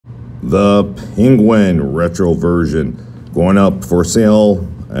The Penguin retro version going up for sale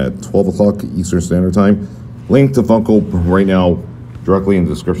at 12 o'clock Eastern Standard Time. Link to Funko right now directly in the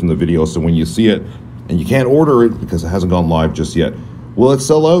description of the video, so when you see it, and you can't order it because it hasn't gone live just yet. Will it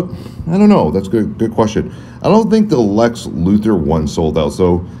sell out? I don't know. That's a good question. I don't think the Lex Luthor one sold out,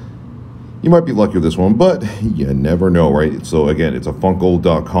 so you might be lucky with this one, but you never know, right? So again, it's a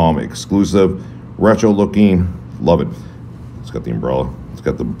Funko.com exclusive, retro looking, love it. It's got the umbrella. It's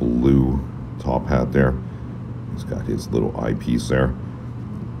got the blue top hat there. He's got his little eyepiece there.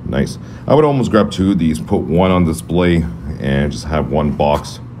 Nice. I would almost grab two of these, put one on display, and just have one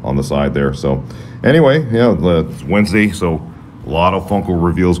box on the side there. So anyway, yeah, it's Wednesday, so a lot of Funko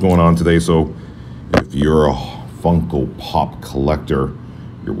reveals going on today. So if you're a Funko Pop collector,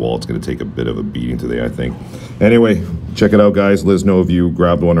 your wallet's going to take a bit of a beating today, I think. Anyway, check it out, guys. Let us know if you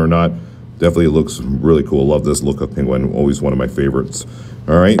grabbed one or not. Definitely looks really cool. Love this look of Penguin. Always one of my favorites.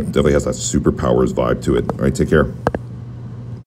 All right, definitely has that superpowers vibe to it. All right, take care.